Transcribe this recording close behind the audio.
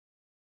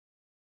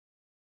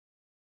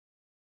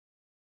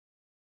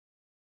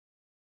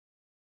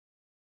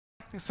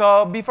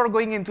So before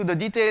going into the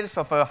details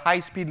of a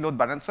high-speed load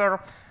balancer,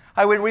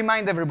 I will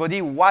remind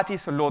everybody what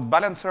is a load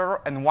balancer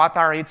and what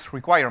are its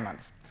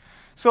requirements.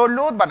 So a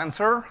load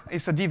balancer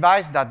is a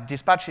device that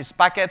dispatches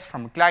packets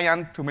from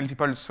client to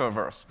multiple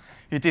servers.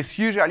 It is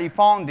usually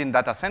found in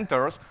data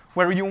centers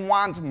where you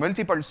want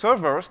multiple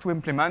servers to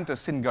implement a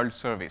single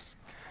service.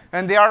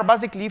 And there are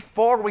basically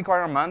 4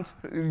 requirements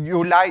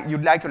you'd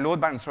like a load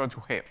balancer to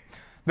have.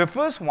 The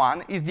first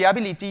one is the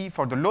ability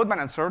for the load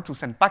balancer to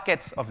send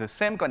packets of the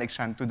same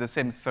connection to the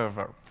same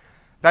server.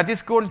 That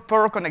is called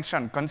per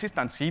connection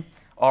consistency,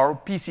 or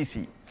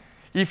PCC.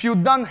 If you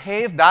don't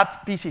have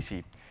that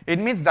PCC, it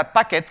means that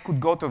packet could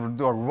go to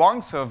the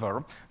wrong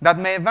server that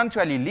may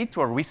eventually lead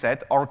to a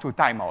reset or to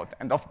timeout.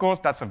 And of course,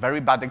 that's a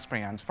very bad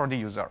experience for the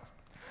user.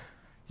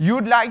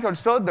 You'd like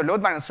also the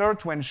load balancer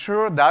to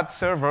ensure that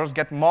servers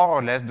get more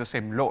or less the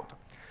same load,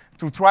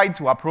 to try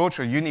to approach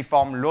a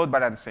uniform load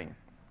balancing.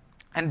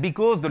 And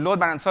because the load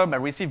balancer may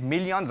receive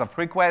millions of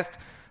requests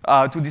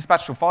to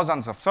dispatch to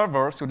thousands of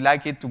servers, you'd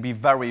like it to be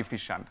very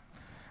efficient.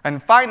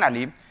 And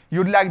finally,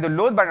 you'd like the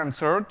load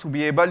balancer to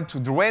be able to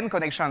drain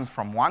connections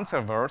from one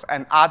server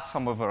and add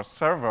some other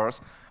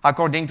servers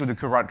according to the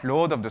current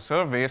load of the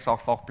service or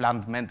for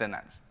planned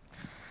maintenance.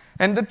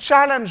 And the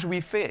challenge we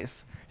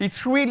face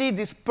is really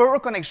this per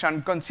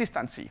connection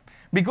consistency.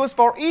 Because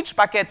for each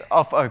packet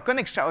of a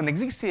connection, an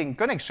existing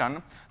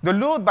connection, the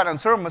load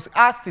balancer must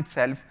ask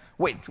itself,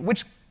 wait,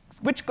 which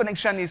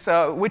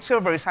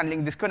server is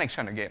handling this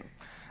connection again?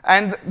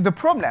 And the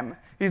problem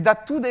is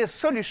that today's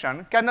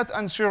solution cannot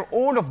ensure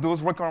all of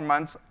those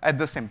requirements at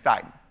the same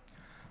time.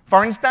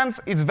 For instance,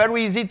 it's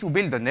very easy to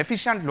build an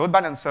efficient load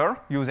balancer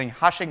using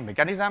hashing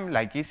mechanism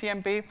like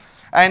ECMP,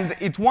 and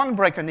it won't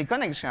break any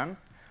connection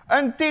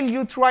until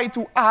you try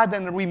to add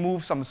and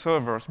remove some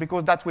servers,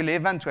 because that will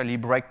eventually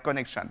break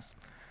connections.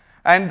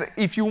 And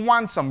if you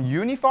want some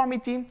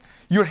uniformity,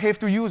 you have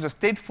to use a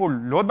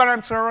stateful load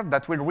balancer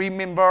that will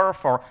remember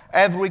for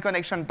every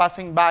connection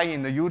passing by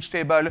in a huge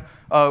table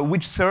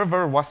which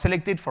server was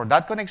selected for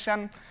that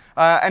connection.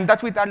 And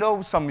that will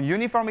allow some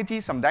uniformity,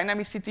 some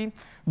dynamicity,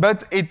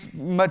 but it's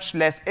much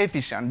less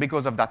efficient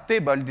because of that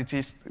table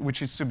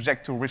which is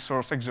subject to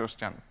resource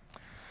exhaustion.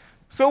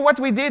 So what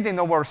we did in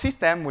our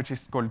system, which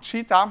is called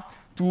CHEETAH,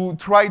 to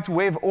try to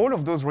have all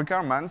of those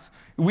requirements,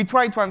 we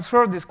try to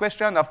answer this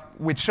question of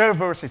which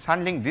servers is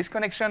handling this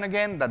connection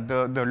again, that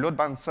the load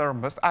balancer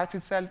must ask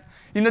itself,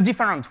 in a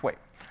different way.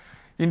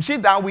 In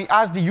CHEETAH, we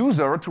ask the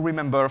user to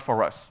remember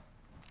for us.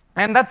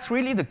 And that's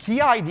really the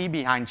key idea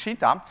behind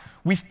CHEETAH.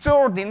 We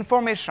store the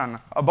information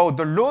about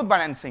the load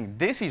balancing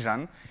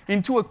decision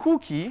into a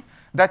cookie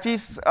that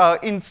is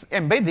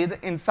embedded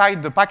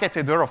inside the packet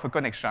header of a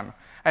connection.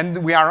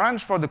 And we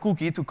arrange for the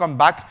cookie to come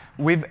back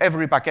with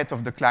every packet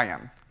of the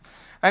client.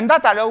 And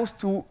that allows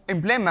to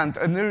implement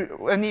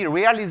any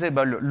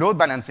realizable load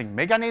balancing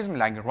mechanism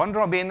like round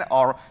robin,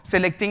 or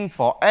selecting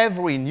for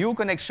every new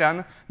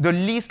connection the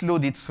least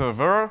loaded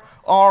server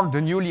or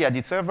the newly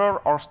added server,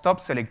 or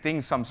stop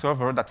selecting some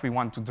server that we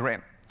want to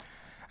drain.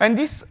 And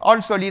this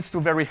also leads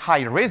to very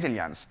high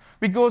resilience,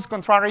 because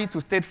contrary to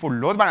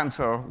stateful load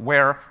balancer,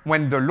 where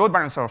when the load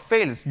balancer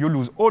fails, you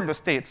lose all the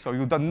state, so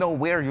you don't know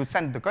where you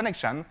sent the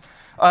connection,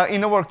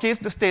 in our case,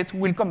 the state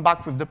will come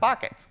back with the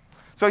packet.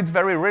 So it's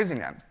very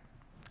resilient.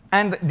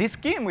 And this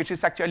scheme, which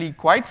is actually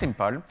quite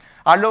simple,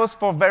 allows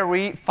for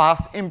very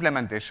fast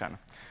implementation.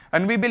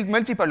 And we built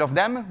multiple of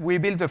them. We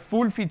built a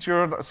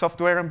full-featured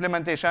software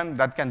implementation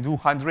that can do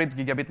 100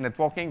 gigabit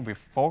networking with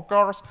 4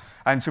 cores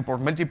and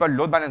support multiple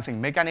load balancing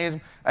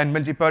mechanisms and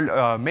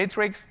multiple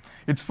metrics.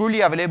 It's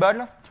fully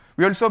available.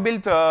 We also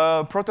built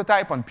a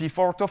prototype on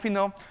P4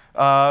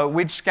 Tofino,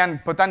 which can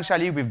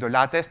potentially, with the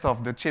latest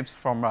of the chips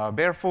from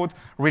Barefoot,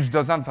 reach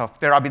dozens of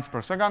terabits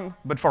per second.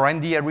 But for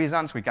NDA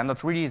reasons, we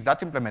cannot release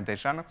that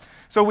implementation.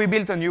 So we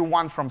built a new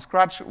one from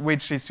scratch,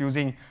 which is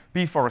using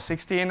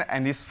P416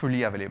 and is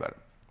fully available.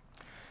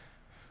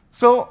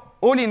 So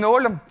all in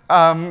all,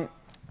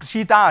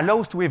 CHEETAH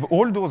allows to have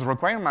all those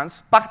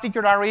requirements,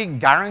 particularly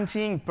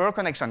guaranteeing per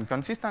connection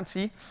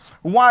consistency,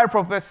 while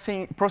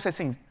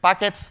processing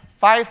packets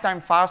 5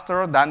 times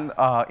faster than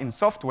in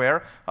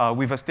software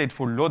with a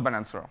stateful load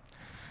balancer.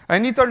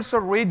 And it also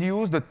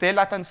reduced the tail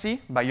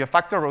latency by a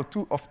factor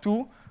of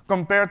 2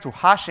 compared to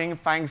hashing,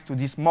 thanks to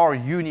this more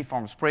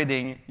uniform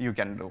spreading you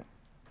can do.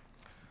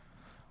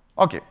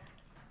 OK,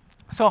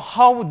 so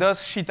how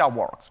does CHEETAH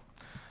work?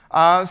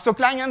 So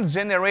clients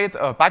generate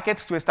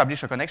packets to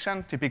establish a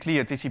connection, typically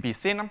a TCP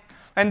SYN.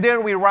 And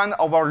there we run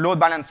our load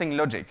balancing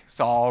logic.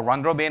 So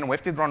round robin,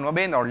 wafted round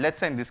robin, or let's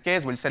say in this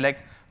case, we'll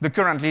select the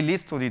currently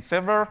least loaded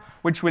server,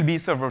 which will be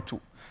server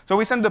 2. So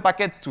we send the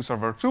packet to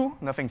server 2,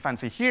 nothing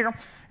fancy here.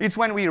 It's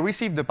when we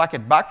receive the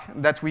packet back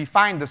that we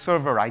find the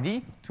server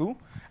ID, 2,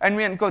 and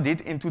we encode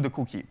it into the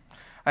cookie.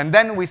 And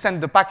then we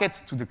send the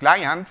packet to the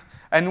client.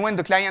 And when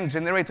the client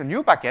generates a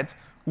new packet,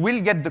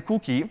 we'll get the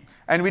cookie,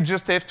 and we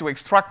just have to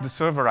extract the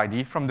server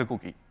ID from the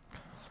cookie.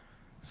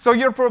 So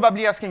you're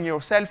probably asking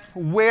yourself,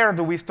 where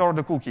do we store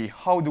the cookie?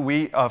 How do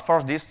we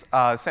force this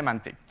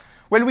semantic?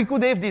 Well, we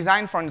could have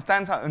designed, for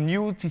instance, a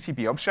new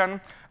TCP option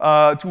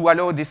to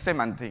allow this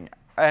same thing.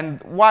 And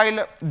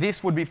while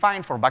this would be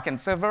fine for backend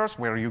servers,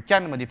 where you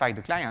can modify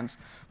the clients,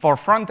 for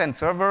front-end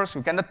servers,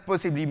 you cannot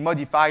possibly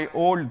modify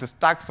all the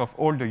stacks of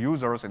all the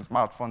users and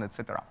smartphones,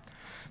 etc.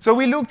 So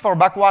we looked for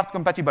backward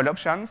compatible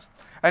options,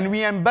 and we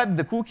embed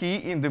the cookie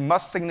in the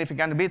most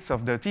significant bits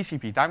of the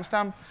TCP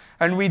timestamp.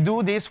 And we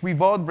do this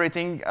without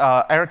breaking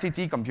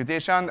RTT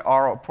computation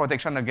or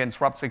protection against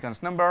wrapped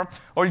sequence number.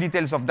 All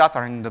details of that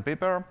are in the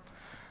paper.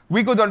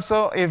 We could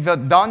also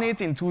have done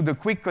it into the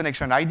quick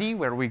connection ID,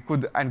 where we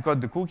could encode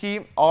the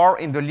cookie, or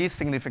in the least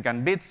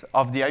significant bits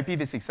of the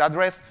IPv6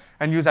 address,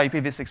 and use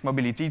IPv6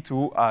 mobility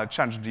to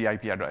change the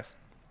IP address.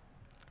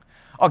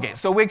 OK,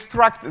 so we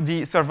extract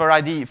the server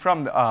ID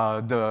from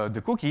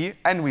the cookie,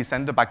 and we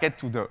send the packet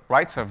to the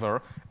right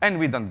server, and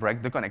we don't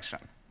break the connection.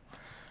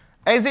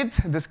 As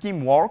the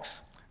scheme works,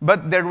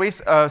 but there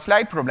is a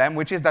slight problem,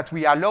 which is that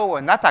we allow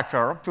an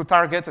attacker to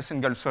target a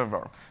single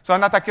server. So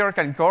an attacker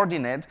can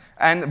coordinate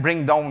and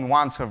bring down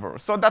one server.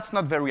 So that's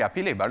not very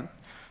appealable.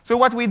 So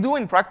what we do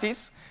in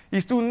practice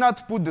is to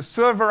not put the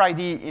server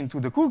ID into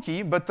the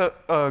cookie, but a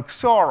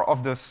XOR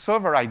of the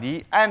server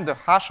ID and the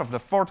hash of the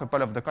 4th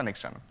tuple of the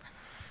connection.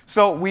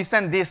 So we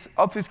send this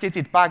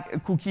obfuscated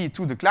cookie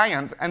to the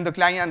client, and the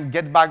client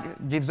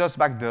gives us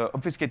back the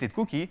obfuscated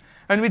cookie,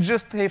 and we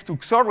just have to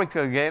XOR it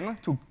again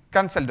to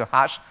cancel the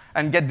hash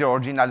and get the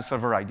original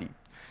server ID.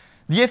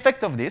 The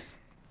effect of this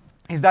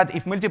is that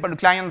if multiple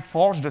clients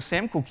forge the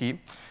same cookie,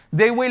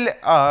 they will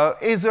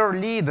either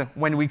lead,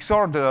 when we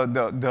XOR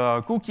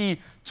the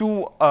cookie,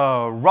 to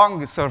a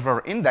wrong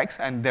server index,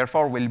 and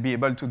therefore will be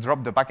able to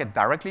drop the packet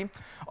directly,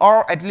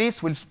 or at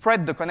least will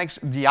spread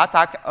the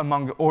attack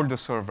among all the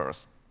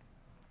servers.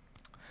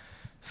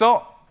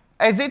 So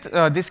as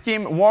this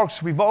scheme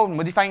works without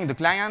modifying the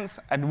clients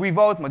and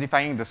without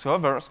modifying the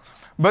servers,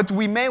 but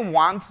we may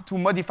want to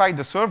modify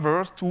the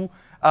servers to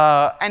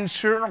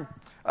ensure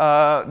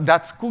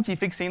that cookie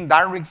fixing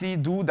directly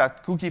do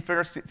that cookie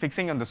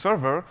fixing on the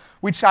server,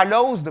 which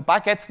allows the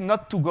packets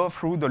not to go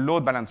through the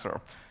load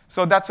balancer.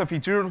 So that's a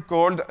feature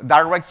called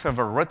direct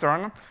server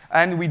return,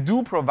 and we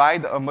do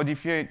provide a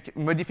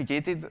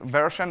modified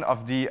version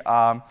of the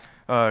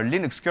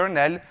Linux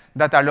kernel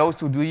that allows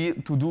to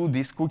do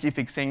this cookie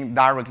fixing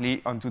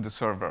directly onto the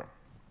server.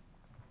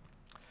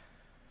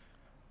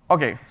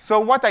 OK, so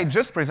what I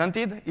just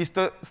presented is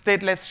the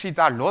stateless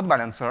CHEETAH load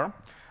balancer.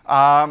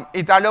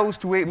 It allows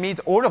to meet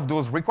all of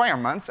those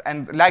requirements,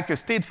 and like a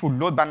stateful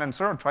load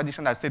balancer, a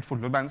traditional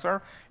stateful load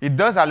balancer, it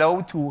does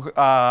allow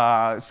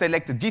to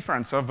select a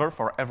different server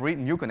for every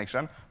new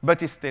connection,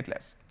 but it's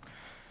stateless.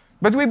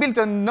 But we built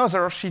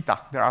another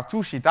CHEETAH. There are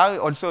two CHEETAH,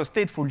 also a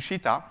stateful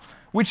CHEETAH,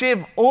 which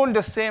have all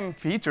the same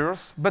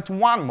features, but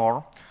one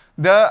more.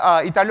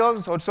 It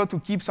allows also to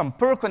keep some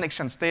per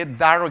connection state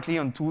directly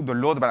onto the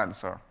load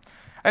balancer.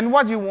 And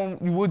what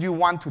would you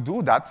want to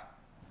do that?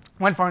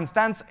 Well, for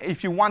instance,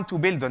 if you want to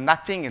build a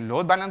nothing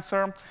load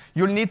balancer,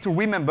 you'll need to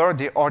remember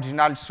the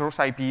original source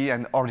IP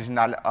and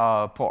original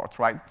port,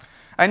 right?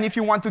 And if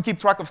you want to keep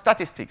track of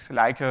statistics,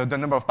 like the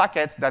number of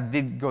packets that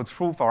did go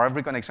through for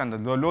every connection to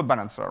the load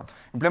balancer,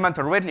 implement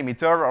a rate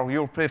limiter or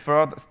your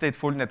preferred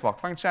stateful network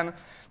function,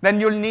 then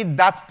you'll need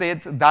that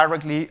state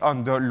directly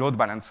on the load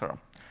balancer.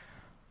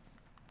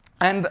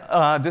 And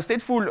the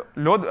stateful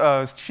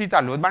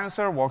CHEETAH load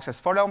balancer works as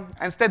follows.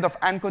 Instead of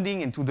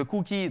encoding into the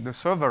cookie the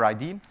server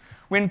ID,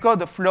 we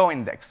encode a flow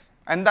index.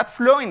 And that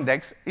flow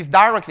index is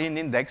directly an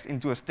index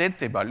into a state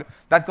table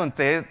that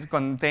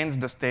contains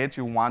the state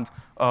you want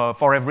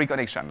for every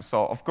connection.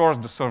 So, of course,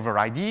 the server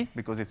ID,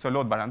 because it's a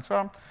load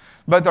balancer,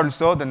 but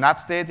also the NAT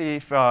state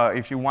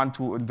if you want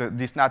to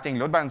this nothing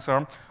load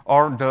balancer,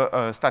 or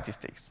the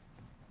statistics.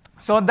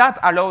 So that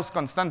allows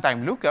constant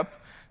time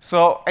lookup.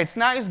 So it's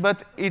nice,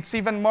 but it's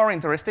even more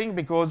interesting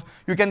because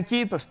you can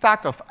keep a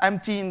stack of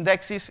empty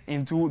indexes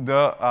into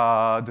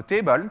the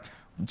table.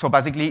 So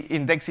basically,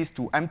 indexes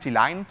to empty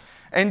line.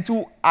 And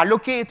to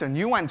allocate a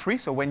new entry,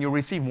 so when you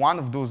receive one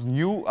of those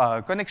new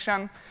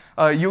connection,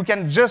 you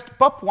can just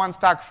pop one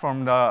stack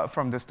from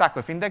the stack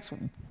of index,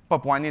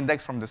 pop one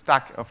index from the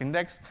stack of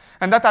index.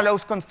 And that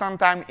allows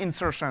constant time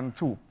insertion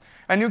too.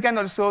 And you can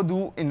also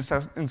do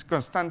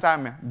constant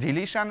time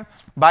deletion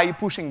by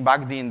pushing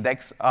back the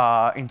index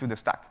into the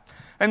stack.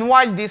 And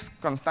while this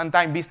constant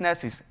time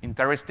business is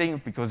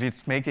interesting because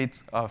it makes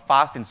it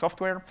fast in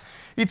software,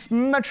 it's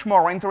much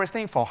more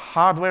interesting for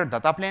hardware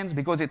data planes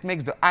because it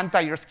makes the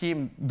entire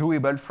scheme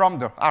doable from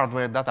the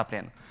hardware data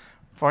plane.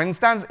 For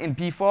instance, in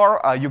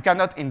P4, you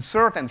cannot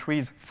insert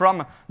entries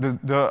from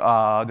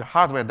the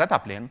hardware data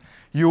plane.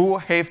 You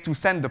have to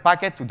send the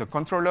packet to the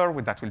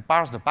controller that will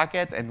parse the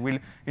packet and will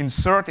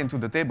insert into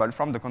the table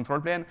from the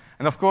control plane.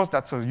 And of course,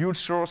 that's a huge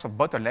source of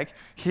bottleneck.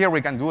 Here, we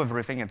can do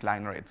everything at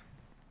line rate.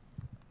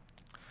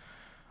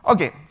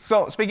 OK,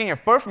 so speaking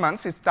of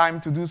performance, it's time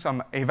to do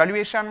some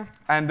evaluation.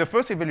 And the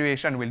first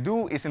evaluation we'll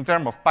do is in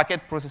terms of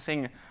packet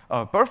processing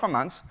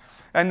performance.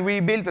 And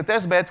we built a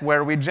test bed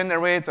where we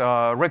generate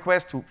a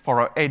request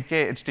for an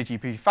 8K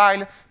HTTP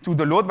file to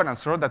the load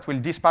balancer that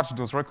will dispatch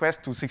those requests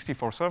to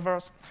 64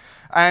 servers.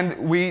 And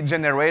we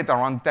generate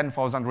around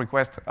 10,000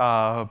 requests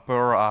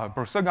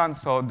per second.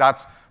 So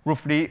that's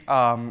roughly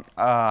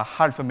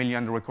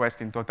 500,000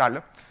 requests in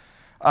total.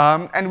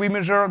 And we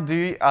measure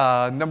the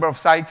number of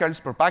cycles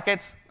per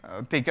packets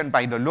taken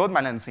by the load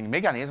balancing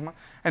mechanism.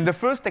 And the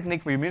first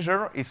technique we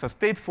measure is a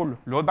stateful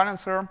load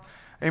balancer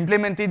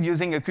implemented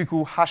using a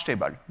cuckoo hash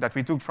table that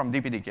we took from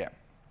DPDK.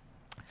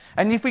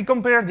 And if we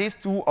compare this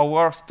to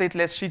our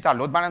stateless CHEETAH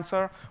load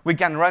balancer, we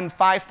can run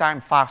 5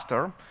 times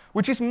faster,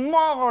 which is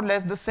more or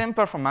less the same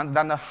performance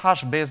than a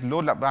hash-based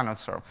load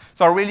balancer.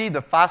 So really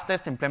the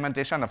fastest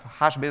implementation of a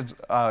hash-based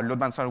load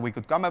balancer we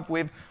could come up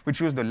with, which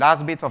used the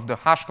last bit of the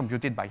hash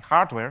computed by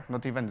hardware,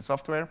 not even the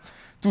software,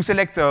 to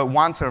select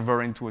one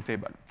server into a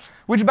table.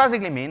 Which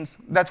basically means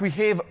that we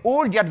have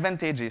all the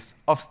advantages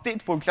of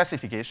stateful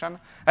classification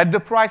at the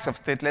price of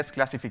stateless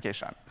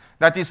classification.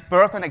 That is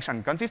per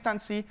connection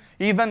consistency,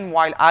 even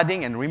while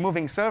adding and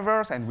removing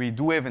servers, and we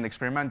do have an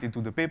experiment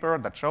into the paper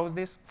that shows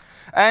this,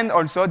 and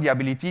also the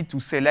ability to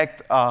select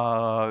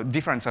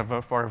different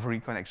servers for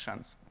every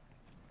connections.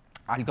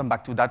 I'll come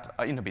back to that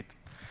in a bit.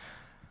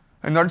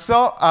 And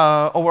also,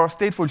 our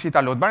stateful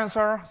CHEETAH load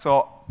balancer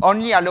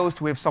only allows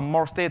to have some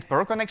more state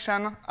per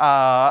connection,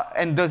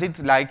 and does it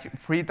like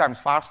 3 times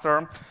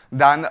faster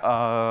than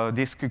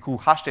this cuckoo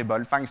hash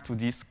table, thanks to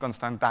this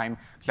constant time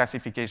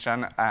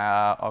classification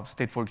of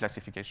stateful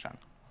classification.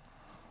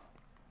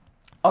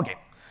 OK,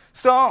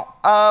 so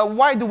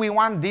why do we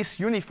want this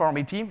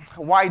uniformity?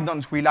 Why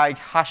don't we like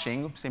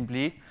hashing,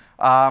 simply?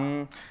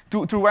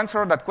 To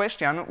answer that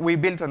question, we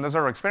built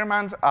another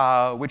experiment,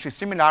 which is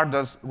similar,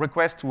 does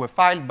request to a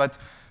file, but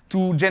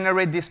to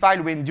generate this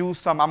file, we induce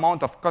some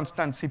amount of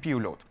constant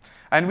CPU load.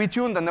 And we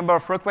tune the number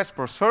of requests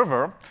per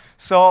server,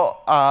 so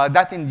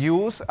that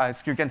induce,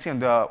 as you can see on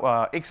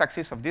the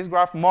x-axis of this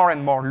graph, more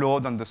and more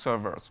load on the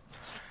servers.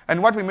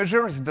 And what we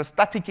measure is the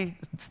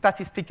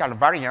statistical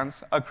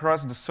variance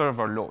across the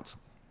server loads.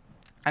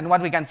 And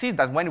what we can see is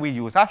that when we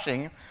use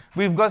hashing,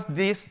 we've got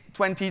this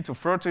 20 to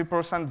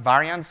 30%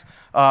 variance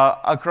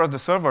across the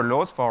server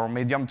loads for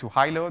medium to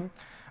high load.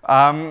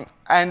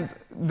 And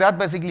that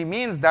basically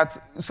means that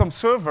some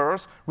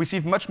servers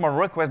receive much more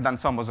requests than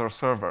some other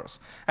servers.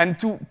 And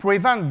to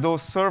prevent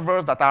those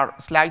servers that are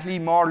slightly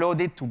more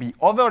loaded to be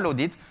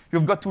overloaded,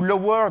 you've got to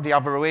lower the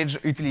average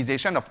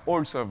utilization of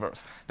all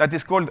servers. That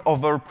is called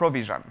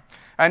over-provision.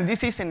 And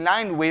this is in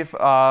line with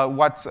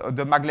what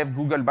the maglev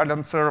Google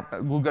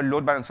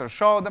load balancer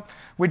showed,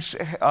 which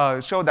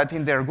showed that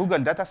in their Google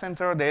data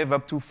center, they have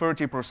up to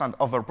 30%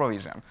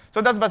 over-provision.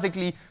 So that's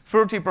basically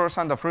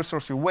 30% of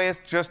resource you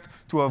waste just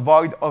to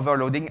avoid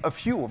overloading a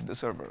few of the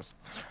servers.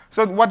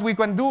 So what we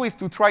can do is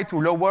to try to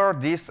lower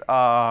this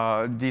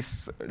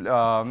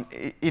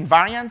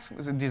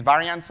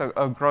variance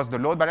across the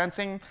load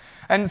balancing.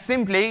 And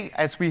simply,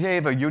 as we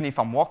have a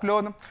uniform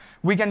workload,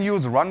 we can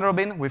use round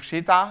robin with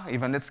CHEETAH,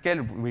 even at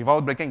scale,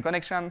 without breaking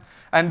connection.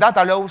 And that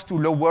allows to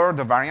lower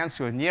the variance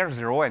to a near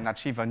 0 and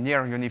achieve a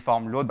near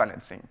uniform load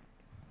balancing.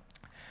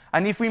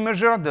 And if we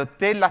measure the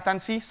tail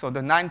latency, so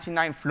the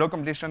 99 flow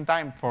completion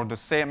time for the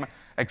same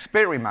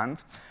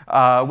experiment,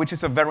 which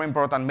is a very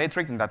important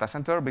metric in data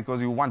center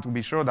because you want to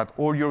be sure that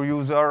all your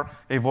users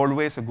have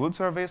always a good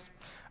service,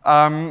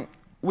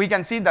 we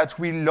can see that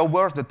we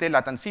lower the tail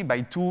latency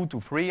by 2 to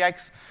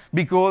 3x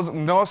because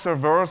no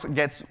servers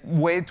gets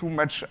way too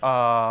much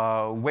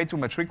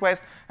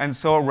requests, and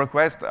so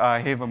requests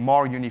have a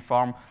more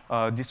uniform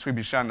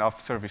distribution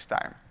of service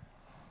time.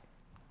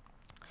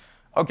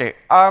 OK,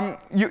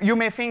 you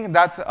may think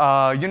that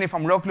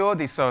uniform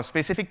workload is a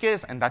specific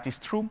case, and that is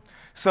true.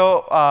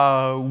 So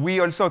we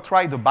also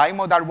try the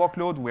bimodal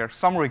workload, where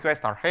some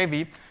requests are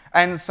heavy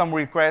and some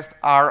requests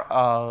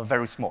are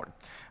very small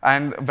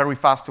and very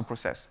fast to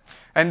process.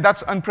 And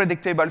that's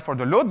unpredictable for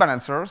the load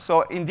balancer.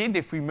 So indeed,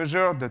 if we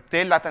measure the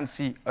tail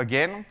latency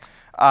again,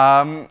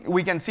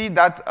 we can see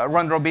that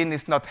round robin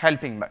is not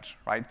helping much,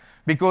 right?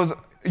 Because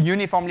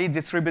uniformly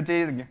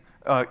distributed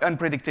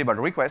unpredictable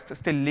request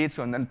still leads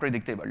to an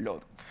unpredictable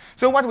load.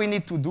 So what we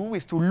need to do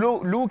is to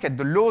look at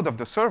the load of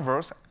the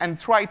servers and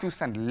try to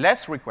send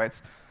less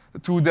requests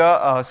to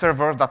the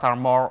servers that are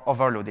more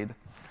overloaded.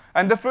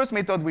 And the first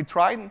method we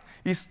tried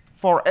is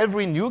for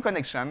every new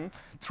connection,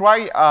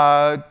 try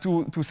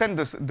to send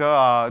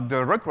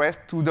the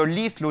request to the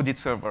least loaded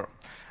server.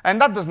 And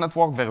that does not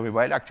work very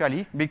well,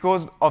 actually,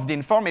 because of the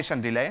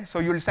information delay. So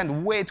you'll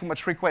send way too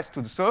much requests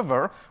to the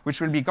server, which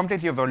will be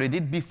completely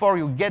overloaded before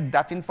you get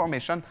that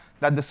information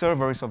that the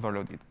server is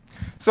overloaded.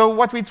 So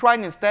what we tried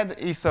instead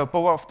is a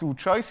power of 2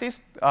 choices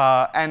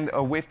and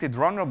a weighted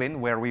round robin,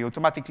 where we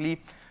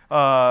automatically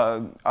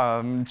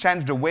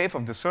change the wave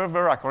of the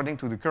server according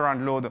to the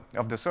current load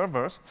of the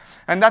servers.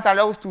 And that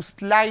allows to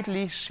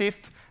slightly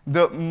shift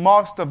the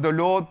most of the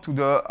load to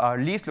the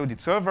least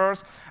loaded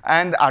servers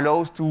and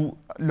allows to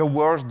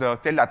lower the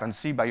tail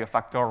latency by a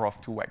factor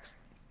of 2x.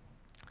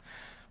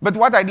 But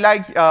what I'd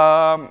like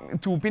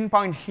to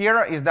pinpoint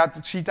here is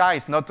that CHEETAH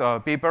is not a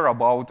paper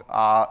about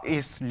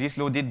is least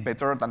loaded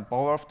better than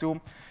power of 2.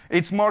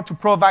 It's more to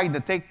provide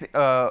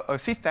a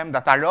system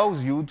that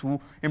allows you to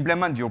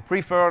implement your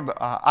preferred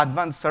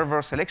advanced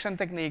server selection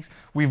techniques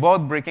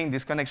without breaking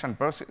this connection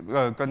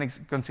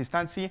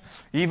consistency,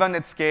 even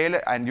at scale.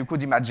 And you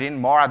could imagine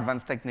more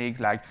advanced techniques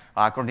like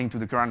according to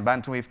the current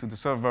bandwidth to the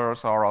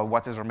servers or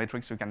whatever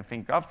metrics you can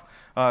think of.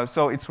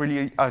 So it's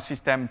really a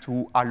system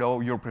to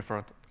allow your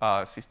preferred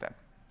system.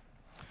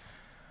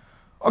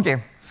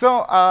 OK, so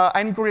I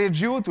encourage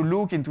you to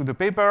look into the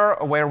paper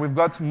where we've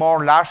got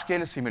more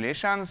large-scale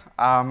simulations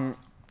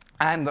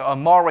and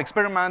more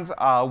experiments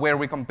where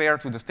we compare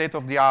to the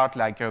state-of-the-art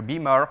like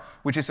Beamer,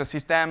 which is a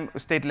system,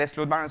 stateless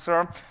load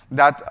balancer,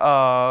 that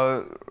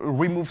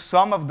removes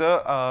some of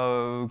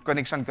the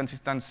connection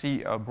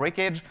consistency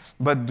breakage,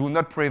 but do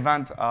not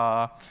prevent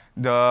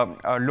the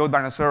load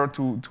balancer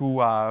to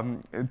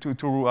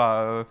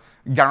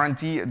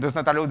guarantee, does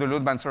not allow the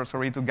load balancer,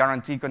 to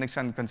guarantee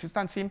connection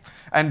consistency,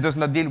 and does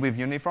not deal with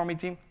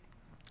uniformity.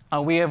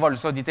 We have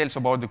also details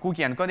about the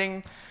cookie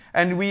encoding,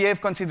 and we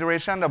have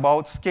consideration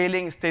about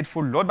scaling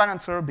stateful load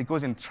balancer,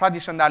 because in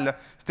traditional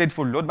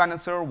stateful load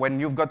balancer, when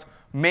you've got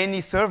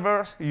many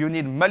servers, you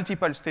need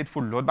multiple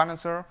stateful load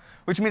balancer,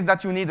 which means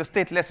that you need a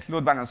stateless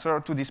load balancer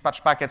to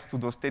dispatch packets to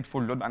those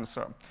stateful load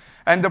balancer.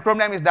 And the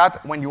problem is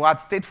that when you add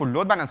stateful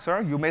load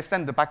balancer, you may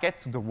send the packet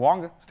to the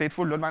wrong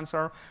stateful load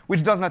balancer,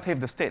 which does not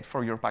have the state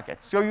for your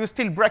packet. So you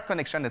still break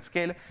connection at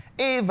scale,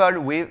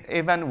 even with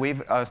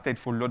a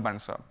stateful load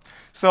balancer.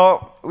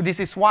 So this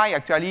is why,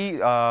 actually,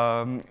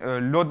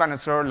 load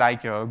balancer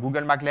like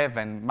Google Maglev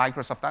and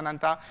Microsoft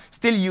Ananta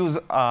still use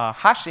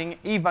hashing,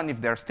 even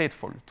if they're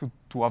stateful,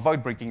 to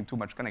avoid breaking too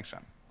much connection.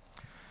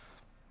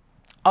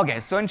 OK,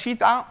 so in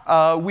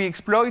CHEETAH, we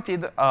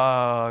exploited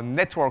a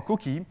network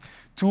cookie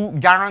to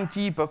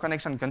guarantee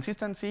per-connection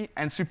consistency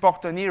and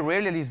support any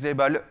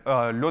realizable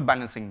load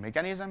balancing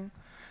mechanism.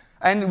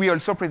 And we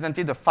also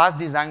presented a fast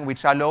design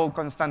which allows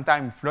constant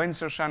time flow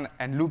insertion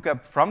and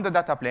lookup from the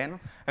data plane.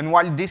 And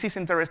while this is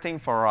interesting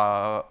for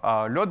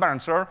a load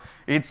balancer,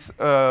 it's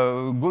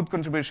a good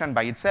contribution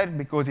by itself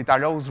because it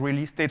allows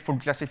really stateful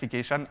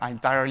classification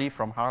entirely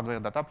from hardware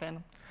data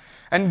plane.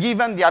 And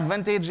given the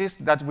advantages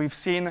that we've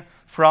seen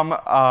from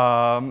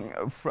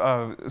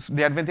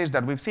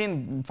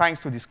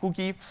thanks to this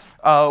cookie,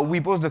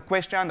 we posed the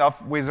question of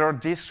whether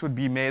this should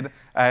be made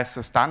as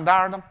a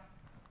standard.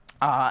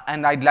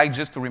 And I'd like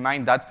just to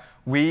remind that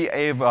we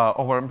have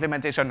our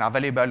implementation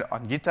available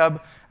on GitHub,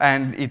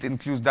 and it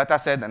includes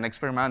dataset and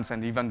experiments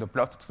and even the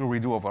plots to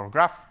redo of our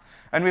graph.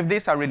 And with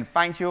this, I will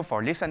thank you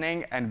for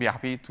listening and be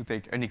happy to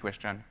take any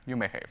question you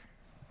may have.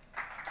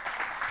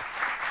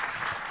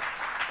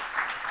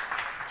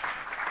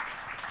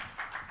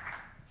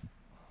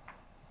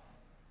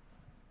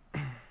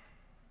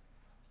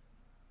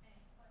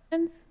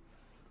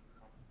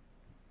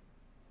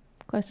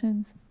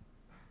 Questions?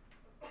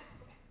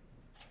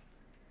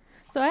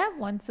 So I have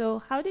one. So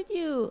how did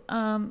you,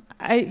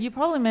 you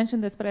probably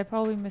mentioned this, but I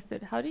probably missed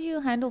it. How do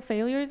you handle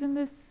failures in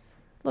this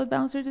load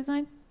balancer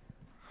design?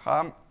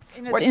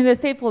 In the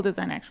stateful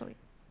design, actually.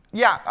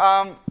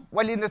 Yeah,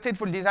 well, in the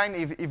stateful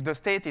design, if the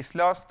state is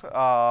lost,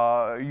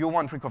 you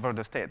won't recover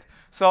the state.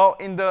 So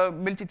in the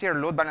multi-tier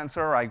load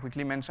balancer, I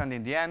quickly mentioned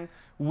in the end,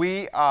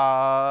 we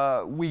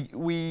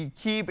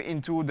keep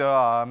into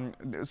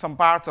the some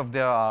part of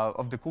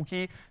the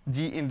cookie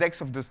the index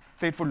of the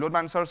stateful load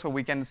balancer, so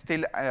we can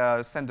still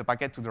send the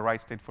packet to the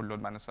right stateful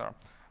load balancer.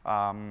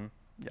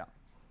 Yeah.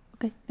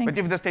 Okay, thanks. But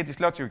if the state is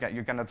lost, you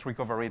cannot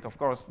recover it. Of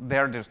course,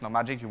 there's no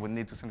magic. You would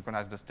need to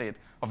synchronize the state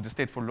of the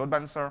stateful load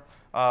balancer.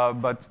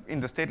 But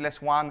in the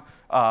stateless one,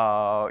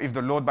 if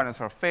the load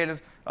balancer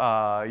fails,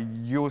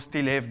 you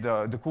still have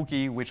the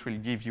cookie, which will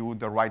give you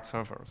the right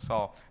server.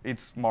 So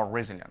it's more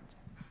resilient.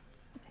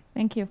 Okay,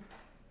 thank you.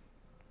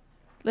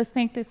 Let's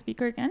thank the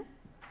speaker again.